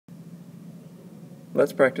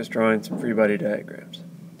Let's practice drawing some free body diagrams.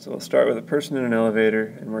 So we'll start with a person in an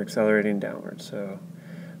elevator and we're accelerating downward. So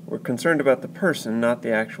we're concerned about the person, not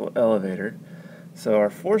the actual elevator. So our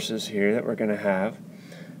forces here that we're going to have,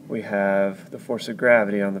 we have the force of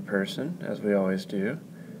gravity on the person, as we always do.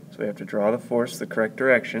 So we have to draw the force the correct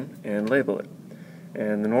direction and label it.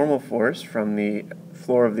 And the normal force from the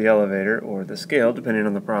floor of the elevator, or the scale, depending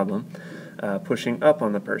on the problem, pushing up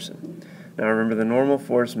on the person. Now remember, the normal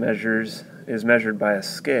force is measured by a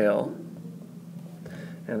scale,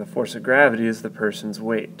 and the force of gravity is the person's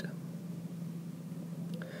weight.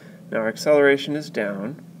 Now our acceleration is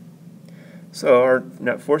down, so our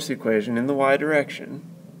net force equation in the y direction,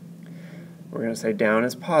 we're going to say down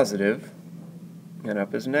is positive and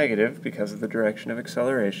up is negative because of the direction of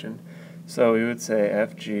acceleration. So we would say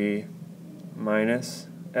Fg minus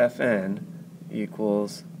Fn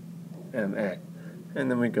equals ma,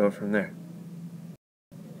 and then we go from there.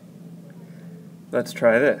 Let's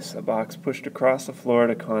try this, a box pushed across the floor at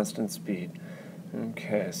a constant speed.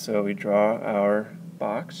 Okay, so we draw our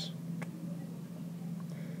box,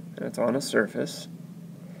 and it's on a surface.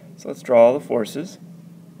 So let's draw all the forces.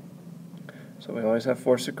 So we always have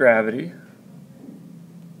force of gravity,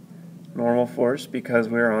 normal force because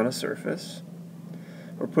we're on a surface.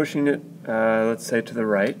 We're pushing it, let's say, to the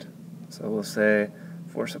right. So we'll say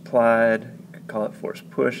force applied, you could call it force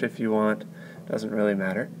push if you want, doesn't really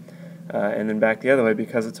matter. And then back the other way,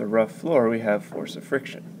 because it's a rough floor, we have force of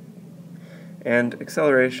friction. And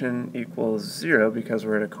acceleration equals 0 because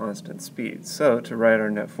we're at a constant speed. So to write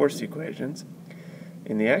our net force equations,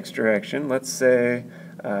 in the x direction, let's say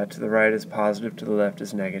to the right is positive, to the left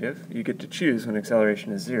is negative. You get to choose when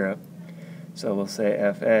acceleration is 0. So we'll say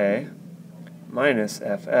Fa minus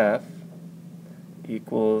Ff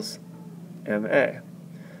equals ma.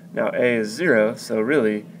 Now a is 0, so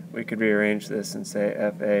really we could rearrange this and say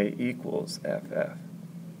Fa equals Ff.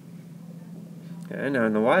 Okay, now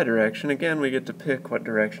in the y direction, again, we get to pick what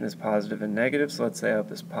direction is positive and negative. So let's say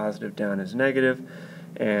up is positive, down is negative,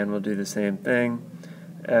 and we'll do the same thing.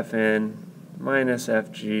 Fn minus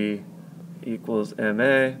Fg equals ma.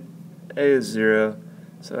 A is 0,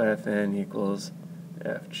 so Fn equals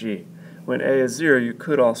Fg. When a is 0, you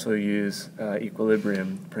could also use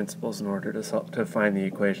equilibrium principles in order to find the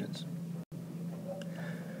equations.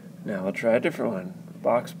 Now we'll try a different one.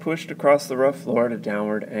 Box pushed across the rough floor at a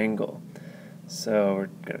downward angle. So we're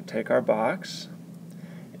going to take our box,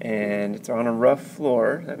 and it's on a rough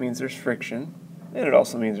floor. That means there's friction, and it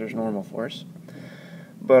also means there's normal force.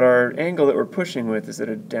 But our angle that we're pushing with is at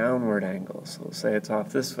a downward angle. So we'll say it's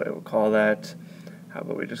off this way. We'll call that, how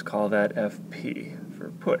about we just call that Fp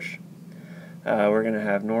for push. We're going to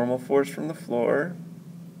have normal force from the floor,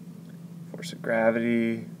 force of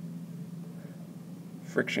gravity,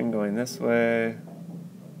 friction going this way.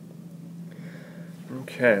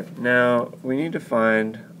 Okay, now we need to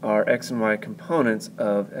find our x and y components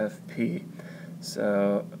of Fp.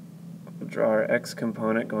 So we'll draw our x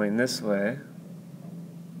component going this way.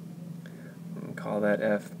 We'll call that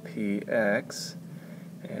Fpx,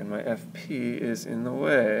 and my Fp is in the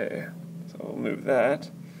way. So we'll move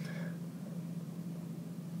that.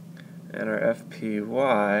 And our Fpy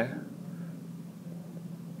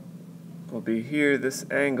will be here. This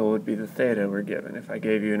angle would be the theta we're given if I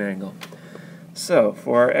gave you an angle. So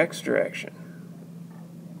for our x direction,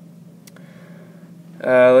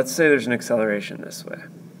 let's say there's an acceleration this way,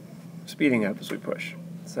 speeding up as we push.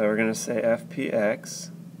 So we're going to say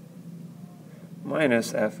Fpx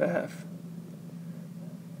minus Ff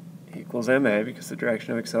equals ma, because the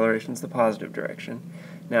direction of acceleration is the positive direction.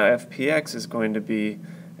 Now Fpx is going to be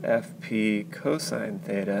Fp cosine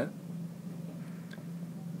theta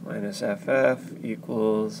minus Ff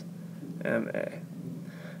equals ma.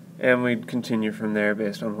 And we continue from there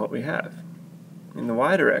based on what we have. In the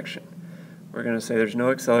y direction, we're going to say there's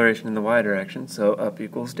no acceleration in the y direction, so up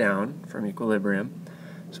equals down from equilibrium.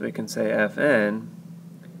 So we can say Fn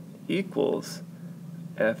equals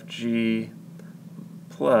Fg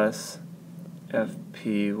plus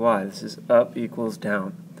Fpy. This is up equals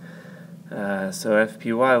down. So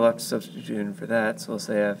Fpy, we'll have to substitute in for that. So we'll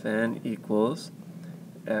say Fn equals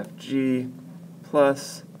Fg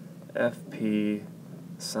plus Fp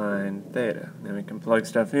sine theta. Then we can plug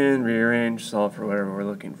stuff in, rearrange, solve for whatever we're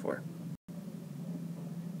looking for.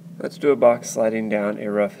 Let's do a box sliding down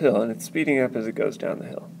a rough hill, and it's speeding up as it goes down the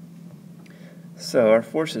hill. So our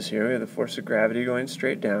forces here, we have the force of gravity going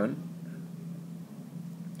straight down,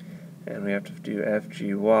 and we have to do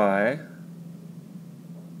Fgy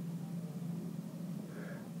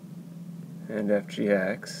and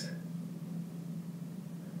Fgx.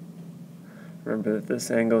 Remember that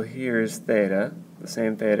this angle here is theta, the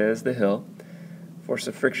same theta as the hill. Force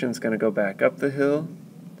of friction is going to go back up the hill.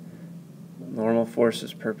 Normal force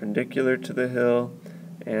is perpendicular to the hill,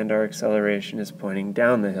 and our acceleration is pointing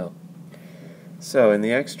down the hill. So in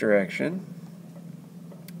the x direction,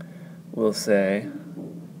 we'll say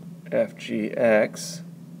FGX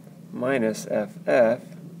minus FF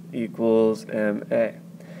equals MA.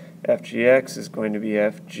 FGX is going to be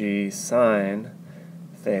FG sine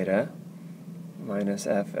theta minus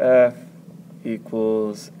FF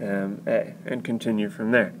equals MA, and continue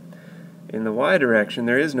from there. In the y direction,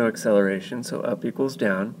 there is no acceleration, so up equals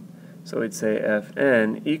down. So we'd say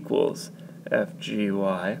Fn equals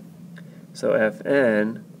FGY. So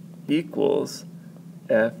Fn equals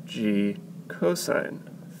Fg cosine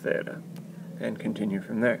theta, and continue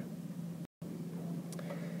from there.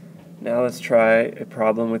 Now let's try a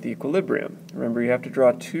problem with equilibrium. Remember, you have to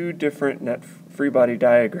draw two different net free body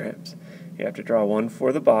diagrams. You have to draw one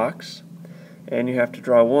for the box, and you have to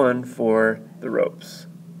draw one for the ropes.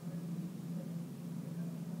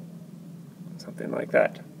 Something like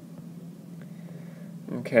that.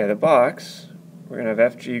 Okay, the box, we're going to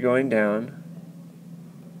have Fg going down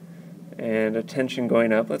and a tension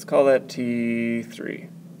going up. Let's call that T3.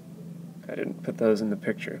 I didn't put those in the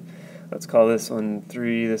picture. Let's call this one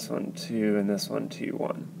 3, this one 2, and this one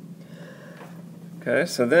T1. Okay,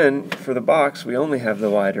 so then for the box, we only have the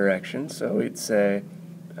y direction, so we'd say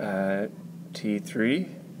T3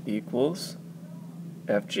 equals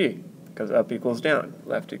Fg, because up equals down,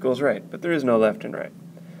 left equals right, but there is no left and right.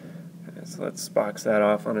 Okay, so let's box that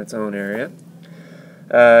off on its own area.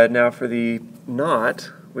 Now for the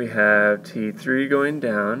knot, we have T3 going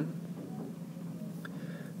down,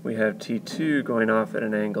 we have T2 going off at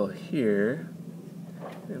an angle here,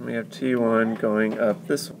 and we have T1 going up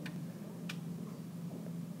this way.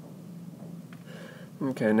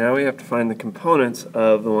 Okay, now we have to find the components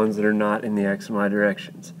of the ones that are not in the x and y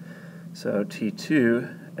directions. So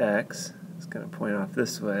T2x is going to point off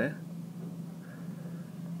this way.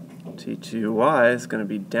 T2y is going to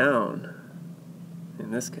be down in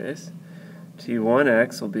this case.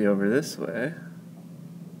 T1x will be over this way.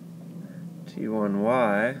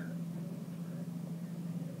 T1y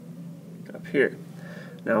up here.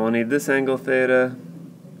 Now we'll need this angle theta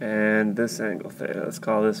and this angle theta. Let's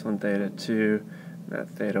call this one theta 2 and that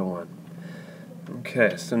theta 1.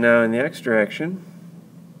 Okay, so now in the x direction,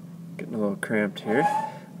 getting a little cramped here,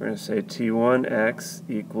 we're going to say T1x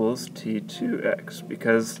equals T2x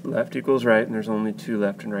because left equals right and there's only two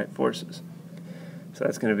left and right forces. So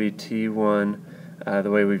that's going to be T1,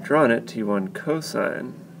 the way we've drawn it, T1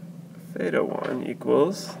 cosine theta 1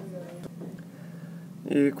 equals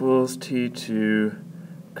T2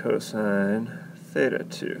 cosine theta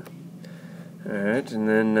 2. Alright, and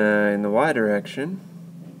then in the y direction,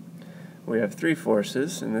 we have three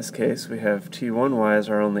forces. In this case, we have T1y as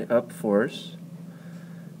our only up force,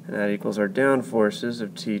 and that equals our down forces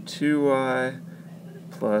of T2y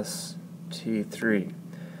plus T3.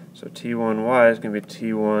 So T1y is going to be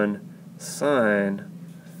T1 sine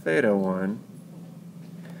theta 1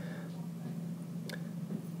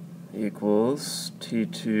 equals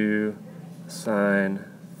T2 sine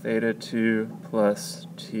theta 2 plus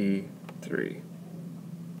T3.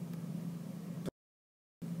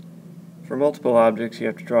 For multiple objects, you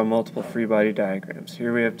have to draw multiple free body diagrams.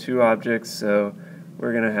 Here we have two objects, so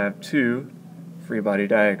we're going to have two free body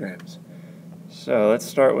diagrams. So let's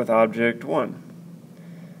start with object 1.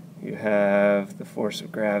 You have the force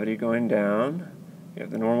of gravity going down. You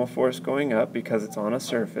have the normal force going up because it's on a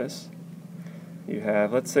surface. You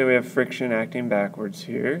have, let's say we have friction acting backwards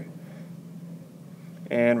here.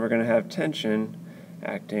 And we're going to have tension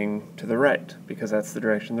acting to the right because that's the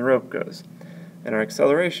direction the rope goes. And our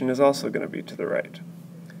acceleration is also going to be to the right.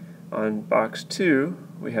 On box 2,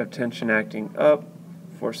 we have tension acting up,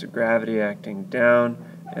 force of gravity acting down,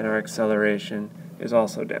 and our acceleration is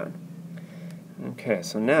also down. Okay,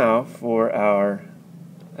 so now for our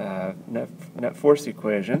net force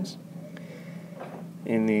equations.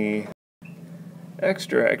 In the x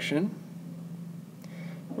direction,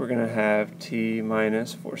 we're going to have T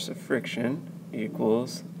minus force of friction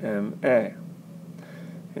equals ma.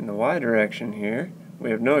 In the y direction here, we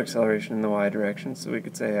have no acceleration in the y direction, so we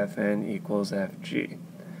could say Fn equals Fg.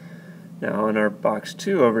 Now in our box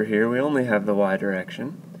 2 over here, we only have the y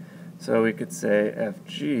direction, so we could say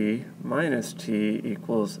Fg minus T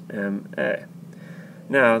equals ma.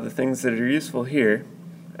 Now the things that are useful here,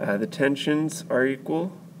 the tensions are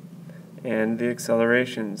equal and the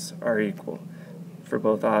accelerations are equal for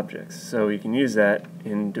both objects. So we can use that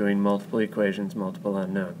in doing multiple equations, multiple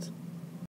unknowns.